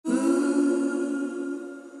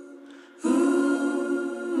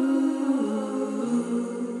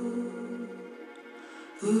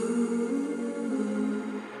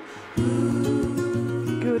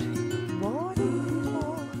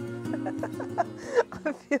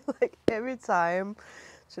I feel like every time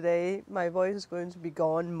today my voice is going to be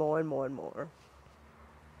gone more and more and more.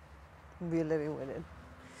 We're living with it.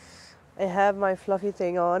 I have my fluffy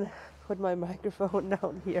thing on, put my microphone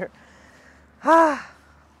down here.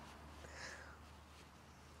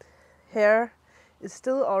 Hair is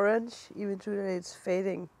still orange, even though it's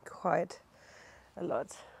fading quite a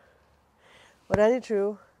lot. But any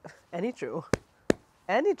true,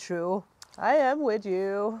 I am with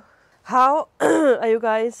you. How are you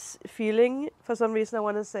guys feeling? For some reason I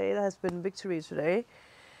want to say there has been victory today.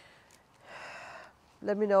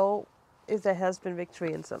 Let me know if there has been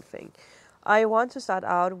victory in something. I want to start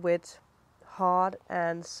out with heart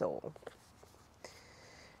and soul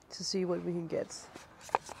to see what we can get.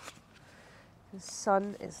 The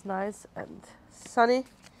sun is nice and sunny.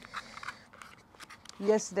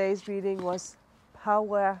 Yesterday's reading was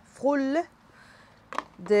powerful.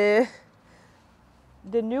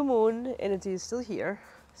 The new moon energy is still here,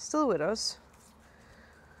 still with us.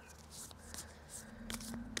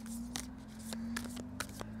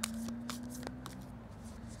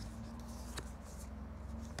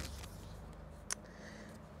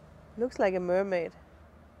 Looks like a mermaid.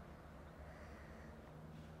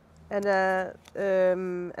 And a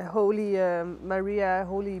holy Maria,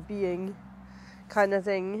 holy being kind of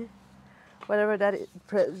thing. Whatever that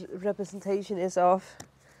representation is of.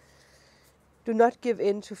 Do not give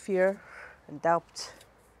in to fear and doubt.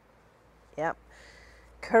 Yeah.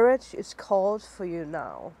 Courage is called for you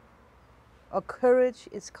now. Or courage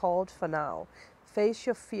is called for now. Face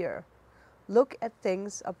your fear. Look at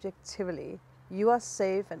things objectively. You are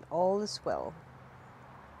safe and all is well.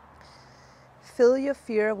 Fill your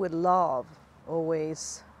fear with love,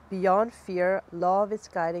 always. Beyond fear, love is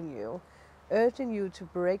guiding you, urging you to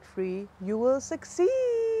break free. You will succeed.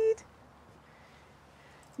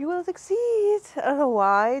 You will succeed. I don't know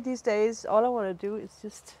why these days all I want to do is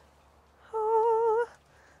just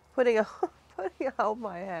putting out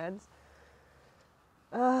my hands.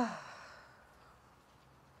 I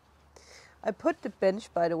put the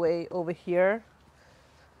bench, by the way, over here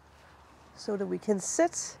so that we can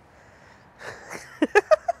sit.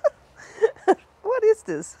 What is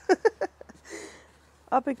this?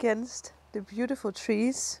 Up against the beautiful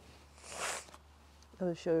trees. I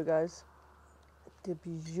will show you guys the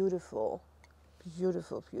beautiful,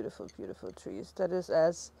 beautiful, beautiful, beautiful trees. That is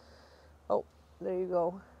as... Oh, there you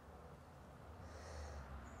go.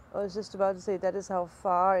 I was just about to say that is how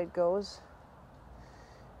far it goes.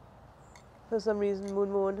 For some reason,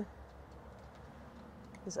 Moon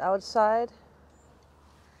is outside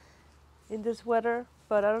in this weather,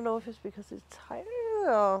 but I don't know if it's because it's tired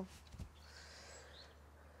or...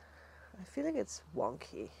 I feel like it's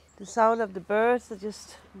wonky. The sound of the birds are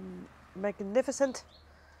just magnificent.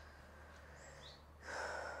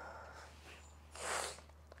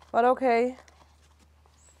 But okay,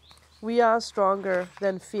 we are stronger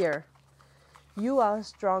than fear. You are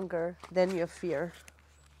stronger than your fear.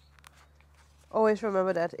 Always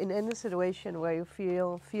remember that in any situation where you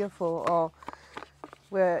feel fearful or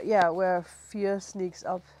where fear sneaks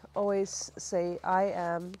up, always say, I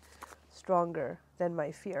am stronger than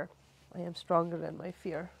my fear. I am stronger than my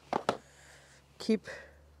fear. Keep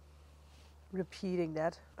repeating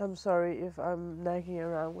that. I'm sorry if I'm nagging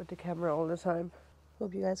around with the camera all the time.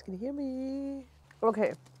 Hope you guys can hear me.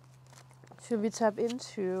 Okay, should we tap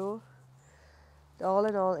into the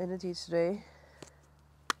all-in-all energy today?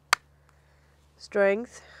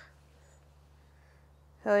 Strength.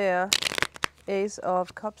 Hell yeah. Ace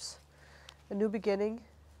of Cups. A new beginning.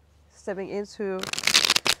 Stepping into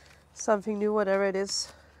something new, whatever it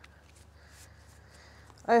is.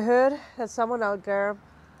 I heard that someone out there,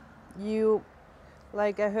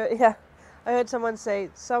 I heard someone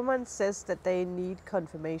says that they need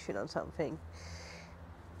confirmation on something.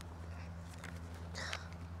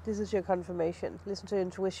 This is your confirmation. Listen to your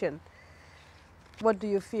intuition. What do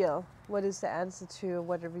you feel? What is the answer to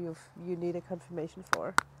whatever you need a confirmation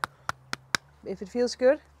for? If it feels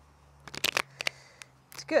good,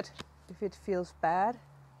 it's good. If it feels bad,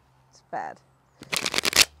 it's bad.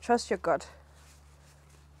 Trust your gut.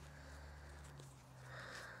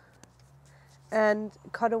 And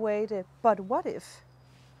cut away the but what if?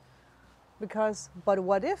 Because but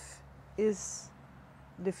what if is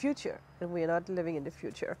the future, and we are not living in the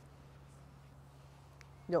future.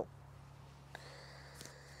 No.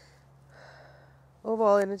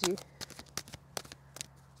 Overall energy.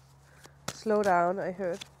 Slow down, I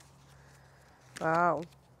heard. Wow.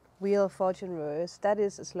 Wheel of Fortune reverse. That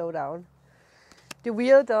is a slowdown. The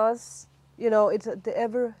wheel does, it's the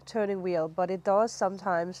ever-turning wheel, but it does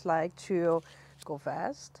sometimes like to go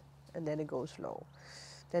fast and then it goes slow.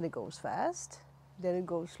 then it goes fast, then it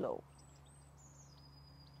goes slow.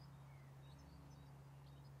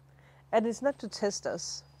 And it's not to test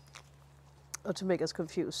us or to make us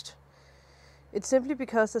confused. It's simply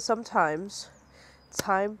because that sometimes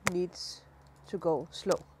time needs to go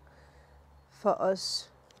slow for us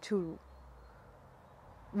to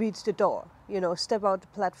reach the door, you know, step out the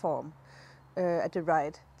platform at the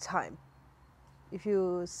right time. If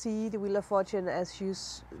you see the Wheel of Fortune as you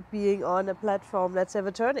being on a platform that's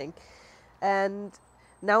ever turning, and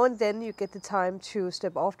now and then you get the time to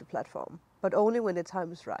step off the platform, but only when the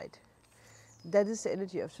time is right. That is the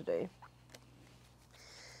energy of today.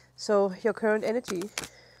 So your current energy,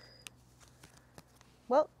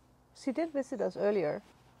 well, she did visit us earlier.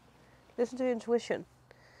 Listen to your intuition.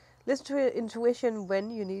 Listen to your intuition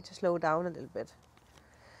when you need to slow down a little bit.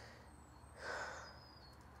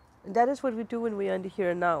 And that is what we do when we are in the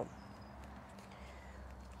here and now.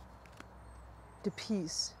 The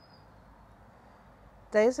peace.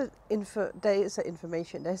 There is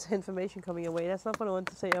information coming your way. That's not what I want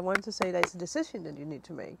to say. I want to say there's a decision that you need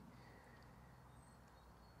to make.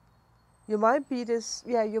 You might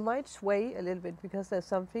you might sway a little bit because there's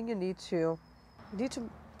something you need to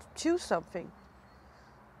choose something.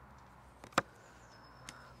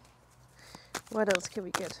 What else can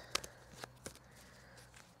we get?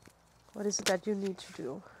 What is it that you need to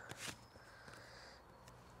do?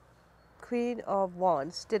 Queen of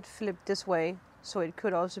Wands did flip this way, so it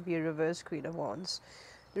could also be a reverse Queen of Wands.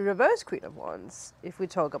 The reverse Queen of Wands, if we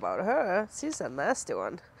talk about her, she's a nasty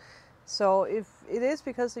one. So if it is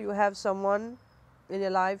because you have someone in your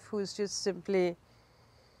life who is just simply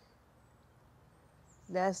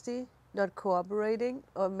nasty, not cooperating,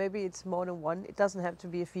 or maybe it's more than one. It doesn't have to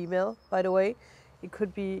be a female, by the way. It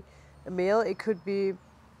could be a male. It could be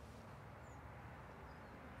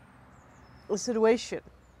a situation.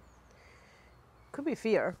 Could be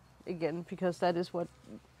fear, again, because that is what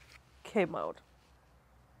came out.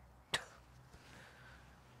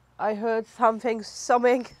 I heard something.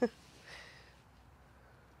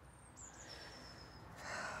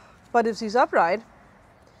 But if she's upright,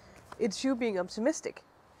 it's you being optimistic.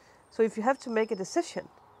 So if you have to make a decision,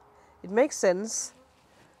 it makes sense.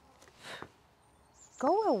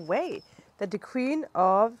 Go away. That the Queen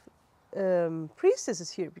of Priestess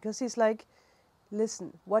is here, because he's like,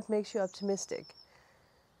 listen, what makes you optimistic?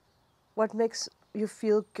 What makes you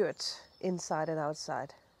feel good inside and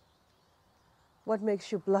outside? What makes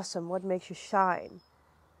you blossom? What makes you shine?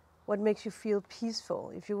 What makes you feel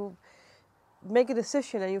peaceful? If you make a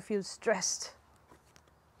decision and you feel stressed,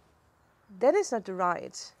 that is not the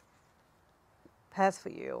right path for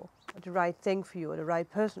you, or the right thing for you, or the right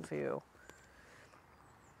person for you.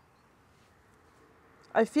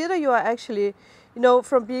 I feel that you are actually, you know,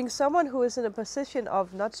 from being someone who is in a position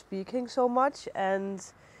of not speaking so much and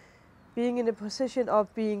being in a position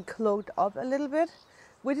of being cloaked up a little bit,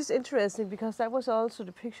 which is interesting because that was also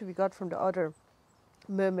the picture we got from the other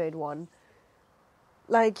mermaid one.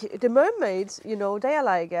 Like the mermaids, you know, they are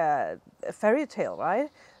like a fairy tale, right?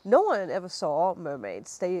 No one ever saw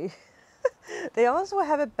mermaids. They they also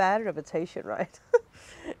have a bad reputation, right?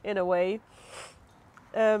 In a way.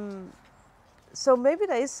 So maybe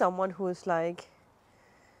there is someone who is like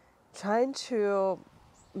trying to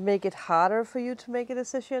make it harder for you to make a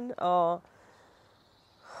decision, or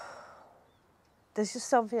there's just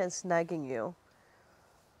something that's nagging you.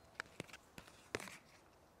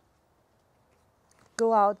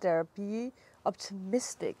 Go out there, be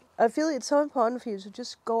optimistic. I feel it's so important for you to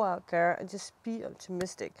just go out there and just be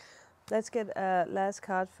optimistic. Let's get a last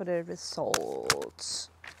card for the results.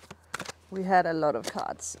 We had a lot of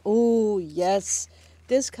cards. Oh, yes.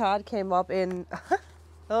 This card came up in...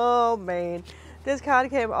 oh, man. This card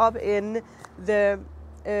came up in the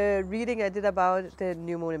reading I did about the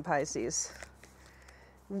new moon in Pisces.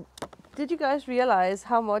 Did you guys realize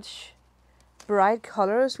how much bright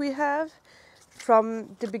colors we have?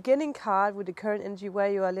 From the beginning card with the current energy,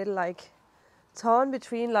 where you are a little like torn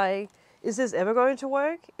between like, is this ever going to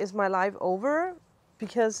work? Is my life over?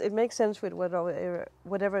 Because it makes sense with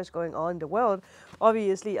whatever is going on in the world.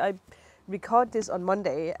 Obviously, I record this on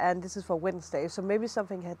Monday and this is for Wednesday, so maybe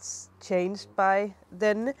something has changed by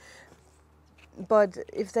then. But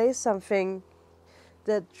if there is something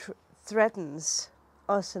that threatens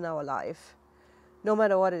us in our life, no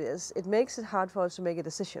matter what it is, it makes it hard for us to make a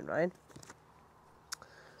decision, right?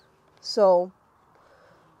 So,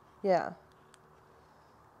 yeah.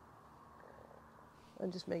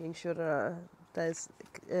 I'm just making sure that there's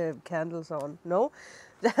candles on. No?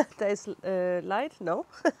 There's light? No?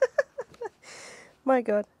 My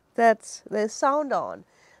God. There's sound on.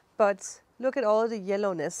 But look at all the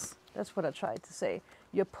yellowness. That's what I tried to say.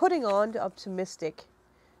 You're putting on the optimistic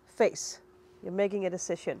face. You're making a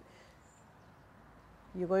decision.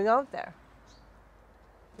 You're going out there.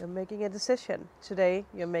 You're making a decision. Today,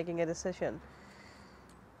 you're making a decision.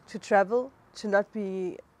 To travel, to not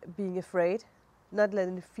be being afraid, not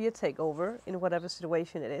letting the fear take over in whatever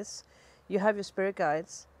situation it is. You have your spirit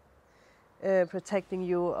guides protecting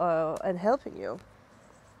you and helping you.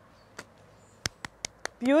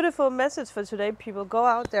 Beautiful message for today, people. Go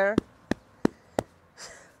out there.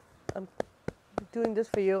 I'm doing this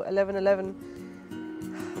for you, 11/11.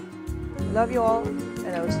 Love you all,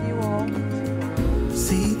 and I will see you all.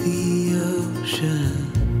 See the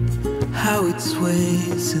ocean, how it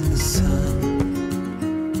sways in the sun,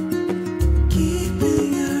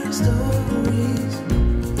 keeping our stories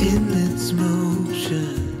in its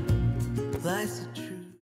motion.